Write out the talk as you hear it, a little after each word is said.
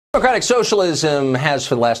Democratic socialism has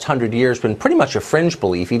for the last 100 years been pretty much a fringe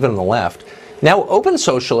belief, even on the left. Now open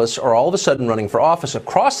socialists are all of a sudden running for office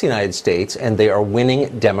across the United States, and they are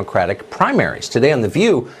winning Democratic primaries. Today on The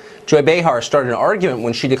View, Joy Behar started an argument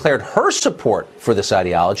when she declared her support for this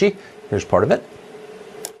ideology. Here's part of it.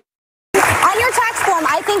 On your tax form,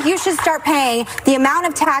 I think you should start paying the amount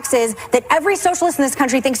of taxes that every socialist in this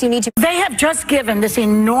country thinks you need to. They have just given this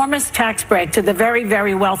enormous tax break to the very,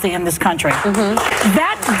 very wealthy in this country.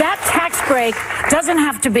 That tax break doesn't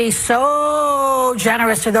have to be so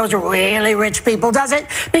generous to those really rich people, does it?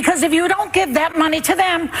 Because if you don't give that money to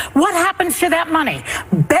them, what happens to that money?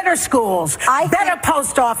 Better schools, better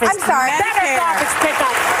post office, I'm sorry, better garbage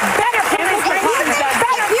pickup, better police department,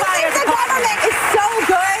 better if you think the government is so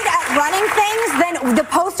good at running things, then the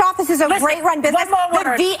post office is a great run business.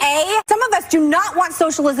 The VA, some of us do not want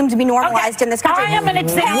socialism to be normalized in this country. I am an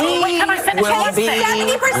example. Can I finish?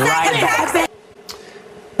 70% of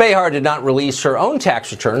Behar did not release her own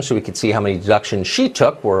tax return, so we could see how many deductions she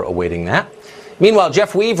took. We're awaiting that. Meanwhile,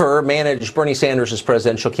 Jeff Weaver managed Bernie Sanders'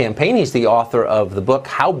 presidential campaign. He's the author of the book,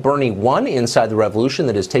 How Bernie Won, Inside the Revolution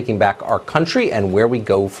That Is Taking Back Our Country and Where We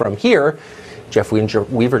Go From Here. Jeff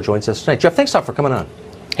Weaver joins us tonight. Jeff, thanks a lot for coming on.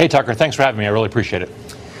 Hey, Tucker, thanks for having me. I really appreciate it.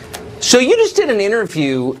 So you just did an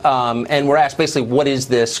interview and were asked basically, what is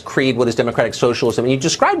this creed? What is democratic socialism? And you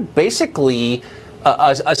described basically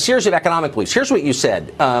a series of economic beliefs. Here's what you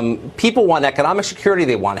said. People want economic security.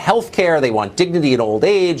 They want health care. They want dignity in old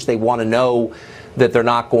age. They want to know that they're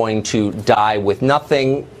not going to die with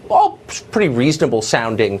nothing. All pretty reasonable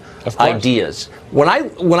sounding ideas. When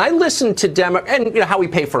I listen to and how we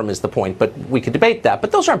pay for them is the point, but we could debate that.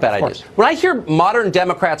 But those aren't bad ideas. When I hear modern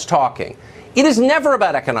Democrats talking, it is never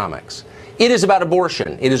about economics. It is about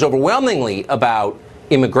abortion. It is overwhelmingly about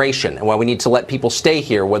immigration and why we need to let people stay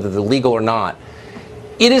here, whether they're legal or not.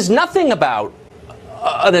 It is nothing about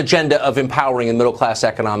an agenda of empowering the middle class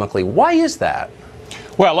economically. Why is that?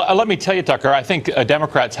 Well, let me tell you, Tucker, I think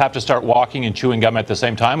Democrats have to start walking and chewing gum at the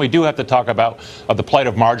same time. We do have to talk about the plight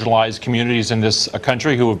of marginalized communities in this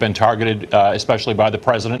country who have been targeted, especially by the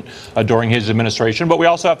president during his administration. But we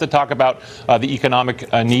also have to talk about the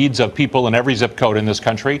economic needs of people in every zip code in this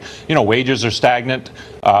country. You know, wages are stagnant.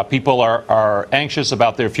 People are anxious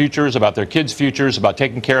about their futures, about their kids' futures, about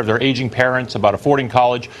taking care of their aging parents, about affording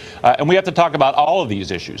college. And we have to talk about all of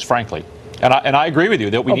these issues, frankly. And I agree with you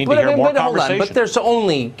that we need to hear more conversation. But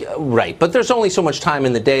there's only so much time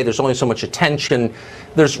in the day. There's only so much attention.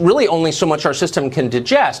 There's really only so much our system can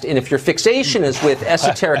digest. And if your fixation is with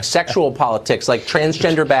esoteric sexual politics like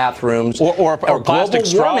transgender bathrooms or plastic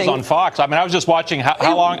straws warming, on Fox. I mean, I was just watching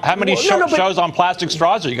how many shows on plastic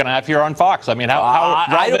straws are you going to have here on Fox? I mean, how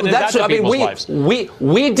relevant is that to people's lives?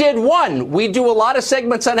 We did one. We do a lot of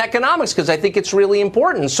segments on economics because I think it's really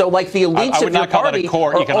important. So, like the elites I would of your not call party that a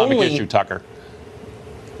core economic issue, Tucker.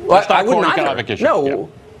 Well, I would not. Economic issue. No. Yeah.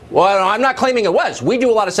 Well, I'm not claiming it was. We do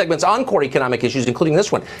a lot of segments on core economic issues, including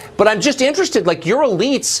this one. But I'm just interested, like your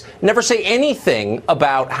elites never say anything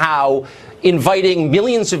about how inviting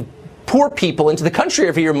millions of poor people into the country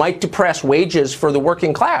every year might depress wages for the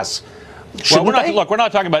working class. Well, we're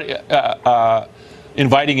not talking about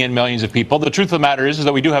inviting in millions of people. The truth of the matter is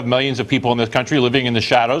that we do have millions of people in this country living in the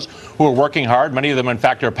shadows who are working hard. Many of them, in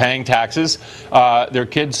fact, are paying taxes. Their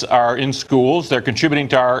kids are in schools. They're contributing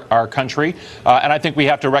to our country. And I think we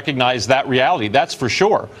have to recognize that reality. That's for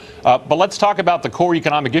sure. But let's talk about the core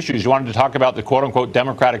economic issues. You wanted to talk about the quote-unquote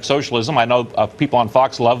democratic socialism. I know people on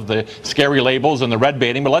Fox love the scary labels and the red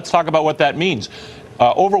baiting, but let's talk about what that means.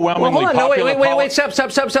 Overwhelmingly popular. Wait,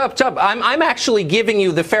 stop. I'm actually giving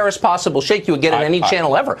you the fairest possible shake you would get on any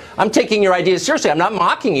channel ever. I'm taking your ideas seriously. I'm not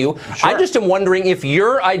mocking you. Sure. I just am wondering if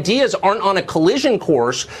your ideas aren't on a collision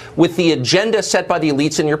course with the agenda set by the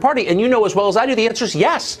elites in your party. And you know as well as I do, the answer is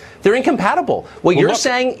yes. They're incompatible. What you're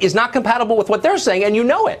saying is not compatible with what they're saying, and you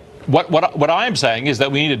know it. What I am saying is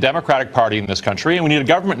that we need a Democratic Party in this country, and we need a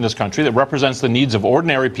government in this country that represents the needs of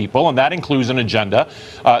ordinary people, and that includes an agenda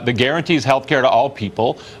that guarantees health care to all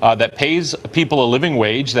people, that pays people a living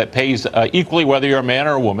wage, that pays equally whether you're a man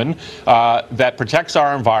or a woman, that protects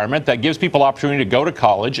our environment, that gives people opportunity to go to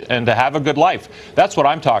college and to have a good life. That's what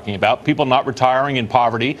I'm talking about. People not retiring in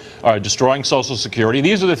poverty, destroying Social Security.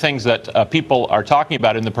 These are the things that people are talking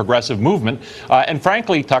about in the progressive movement. And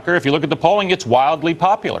frankly, Tucker, if you look at the polling, it's wildly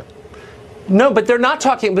popular. No, but they're not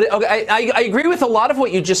talking. But okay, I agree with a lot of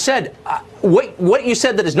what you just said. What you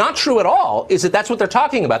said that is not true at all is that that's what they're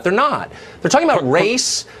talking about. They're not. They're talking about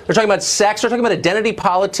race. They're talking about sex. They're talking about identity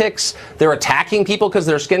politics. They're attacking people because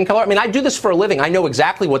of their skin color. I mean, I do this for a living. I know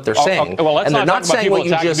exactly what they're saying. Well, let's and they're not saying what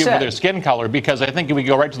you just people said. with their skin color, because I think we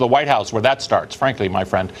go right to the White House where that starts. Frankly, my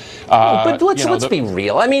friend. But let's be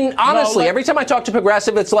real. I mean, honestly, every time I talk to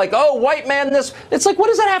progressive, it's like, oh, white man, this. It's like, what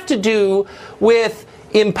does that have to do with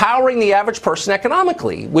empowering the average person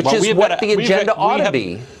economically, which is what the agenda ought to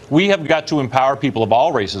be? We have got to empower people of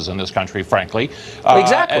all races in this country, frankly.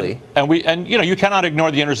 Exactly. And you cannot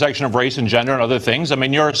ignore the intersection of race and gender and other things. I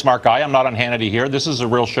mean, you're a smart guy. I'm not on Hannity here. This is a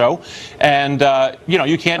real show, and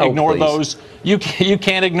you can't ignore those. You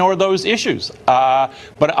can't ignore those issues.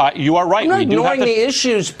 But you are right. I'm not ignoring the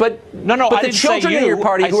issues, but But the children in your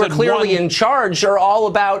party who are clearly in charge are all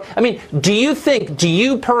about. I mean, do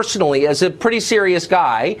you personally, as a pretty serious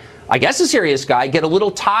guy, I guess a serious guy, get a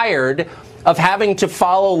little tired of having to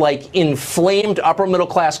follow like inflamed upper middle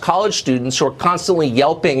class college students who are constantly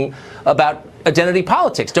yelping about identity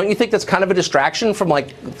politics? Don't you think that's kind of a distraction from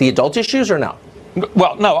like the adult issues, or no?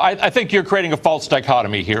 Well, no, I think you're creating a false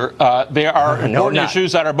dichotomy here. There are important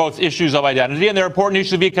issues that are both issues of identity, and there are important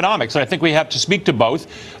issues of economics. And I think we have to speak to both.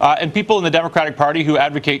 And people in the Democratic Party who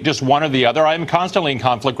advocate just one or the other, I'm constantly in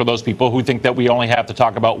conflict with those people who think that we only have to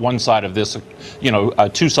talk about one side of this, a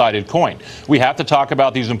two-sided coin. We have to talk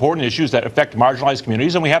about these important issues that affect marginalized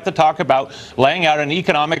communities, and we have to talk about laying out an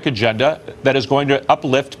economic agenda that is going to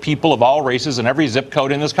uplift people of all races in every zip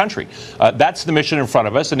code in this country. That's the mission in front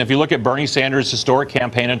of us. And if you look at Bernie Sanders' historic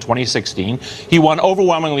campaign in 2016. He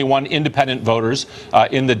overwhelmingly won independent voters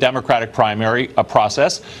in the Democratic primary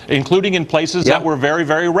process, including in places that were very,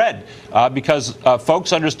 very red, because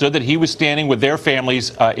folks understood that he was standing with their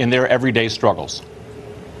families in their everyday struggles.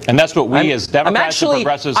 And that's what we as Democrats and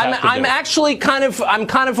progressives have to do. I'm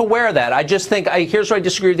kind of aware of that. I just think, here's where I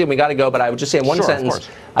disagree with you, and we got to go, but I would just say in one sentence,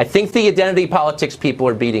 I think the identity politics people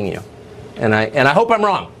are beating you. And I hope I'm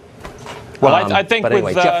wrong. Well, I think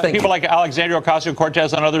with people like Alexandria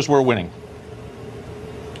Ocasio-Cortez and others, we're winning.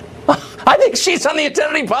 I think she's on the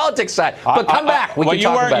identity politics side. But come back. We can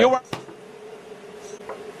talk about it.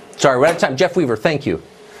 Sorry, we're out of time. Jeff Weaver, thank you.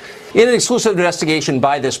 In an exclusive investigation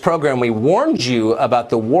by this program, we warned you about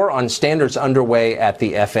the war on standards underway at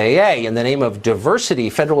the FAA. In the name of diversity,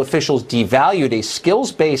 federal officials devalued a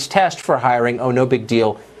skills-based test for hiring, oh, no big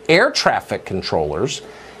deal, air traffic controllers,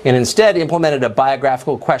 and instead implemented a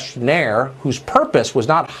biographical questionnaire whose purpose was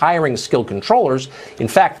not hiring skilled controllers. In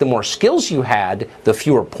fact, the more skills you had, the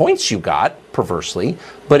fewer points you got, perversely.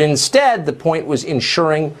 But instead, the point was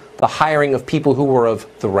ensuring the hiring of people who were of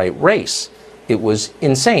the right race. It was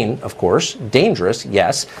insane, of course, dangerous,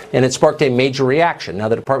 yes, and it sparked a major reaction. Now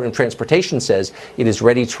the Department of Transportation says it is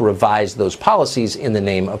ready to revise those policies in the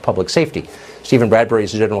name of public safety. Stephen Bradbury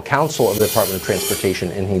is the General Counsel of the Department of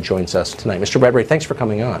Transportation, and he joins us tonight. Mr. Bradbury, thanks for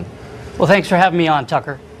coming on. Well, thanks for having me on,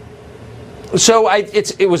 Tucker. So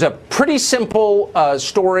it was a pretty simple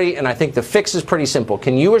story, and I think the fix is pretty simple.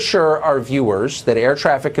 Can you assure our viewers that air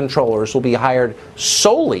traffic controllers will be hired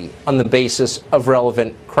solely on the basis of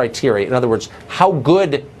relevant criteria? In other words, how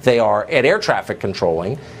good they are at air traffic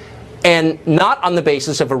controlling, and not on the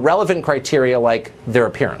basis of irrelevant criteria like their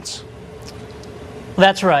appearance?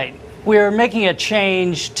 That's right. We're making a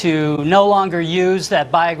change to no longer use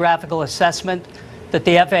that biographical assessment that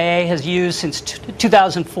the FAA has used since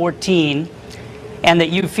 2014. And that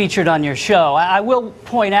you featured on your show. I will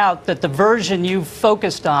point out that the version you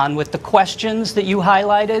focused on with the questions that you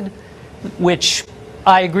highlighted, which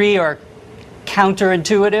I agree are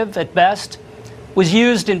counterintuitive at best, was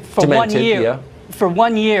used for 1 year. Yeah. For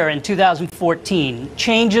 1 year in 2014.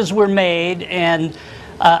 Changes were made, and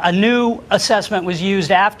a new assessment was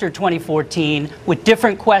used after 2014 with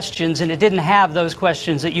different questions, and it didn't have those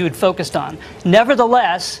questions that you had focused on.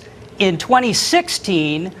 Nevertheless, in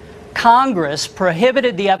 2016, Congress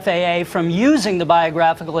prohibited the FAA from using the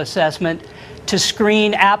biographical assessment to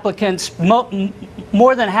screen applicants,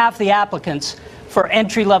 more than half the applicants, for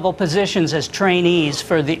entry-level positions as trainees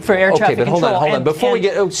for air traffic control. Okay, but hold on. Before we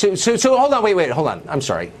get, so hold on, wait, hold on. I'm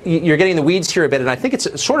sorry. You're getting the weeds here a bit, and I think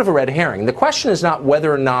it's sort of a red herring. The question is not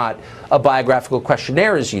whether or not a biographical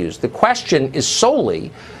questionnaire is used. The question is solely,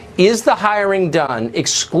 is the hiring done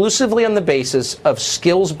exclusively on the basis of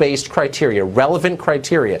skills-based criteria, relevant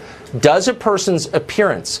criteria? Does a person's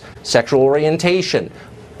appearance, sexual orientation,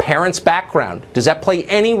 parents' background, does that play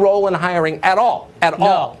any role in hiring at all? At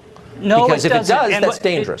all? No, because if it does, that's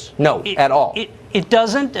dangerous. No, at all. It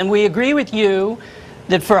doesn't, and we agree with you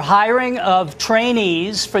that for hiring of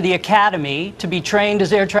trainees for the academy to be trained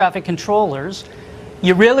as air traffic controllers,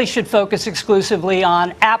 you really should focus exclusively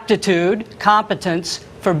on aptitude, competence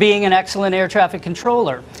for being an excellent air traffic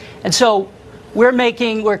controller. And so we're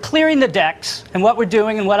clearing the decks, and what we're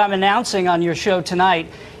doing and what I'm announcing on your show tonight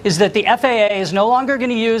is that the FAA is no longer going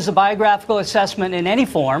to use the biographical assessment in any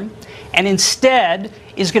form, and instead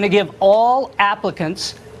is going to give all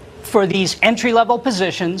applicants for these entry-level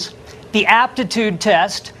positions the aptitude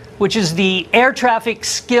test, which is the air traffic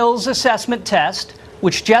skills assessment test,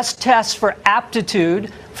 which just tests for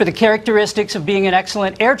aptitude for the characteristics of being an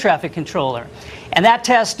excellent air traffic controller. And that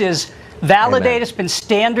test is validated, Amen. It's been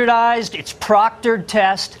standardized, it's proctored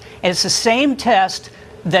test, and it's the same test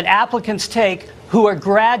that applicants take who are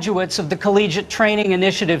graduates of the Collegiate Training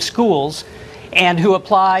Initiative schools and who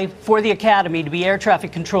apply for the Academy to be air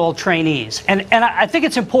traffic control trainees. And I think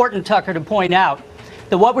it's important, Tucker, to point out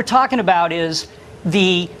that what we're talking about is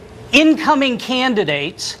the incoming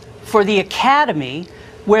candidates for the Academy,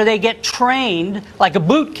 where they get trained like a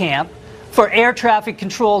boot camp for air traffic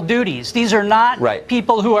control duties. These are not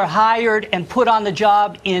people who are hired and put on the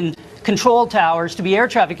job in control towers to be air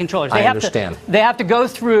traffic controllers. I understand. They have to go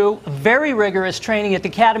through very rigorous training at the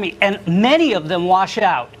Academy, and many of them wash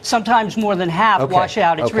out. Sometimes more than half wash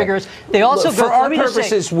out. It's rigorous. They also for go, our let me just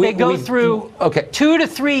purposes, say, they go through 2 to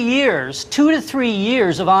 3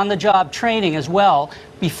 years of on-the-job training as well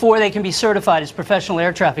before they can be certified as professional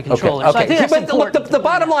air traffic controllers. So I think that's important. Look, the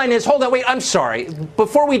bottom line is, hold on, wait, I'm sorry.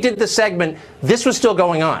 Before we did the segment, this was still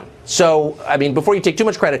going on. So, I mean, before you take too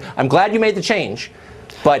much credit, I'm glad you made the change,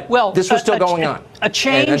 but this was still going on. A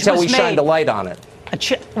change until we was shined a light on it.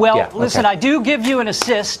 Listen, I do give you an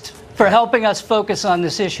assist for helping us focus on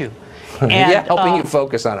this issue. And, yeah, helping you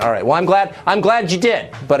focus on it. All right. Well, I'm glad you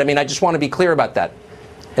did. But I mean, I just want to be clear about that.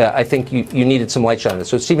 I think you needed some light shine on this.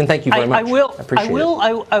 So, Stephen, thank you very much. I will. I appreciate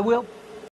it. I will.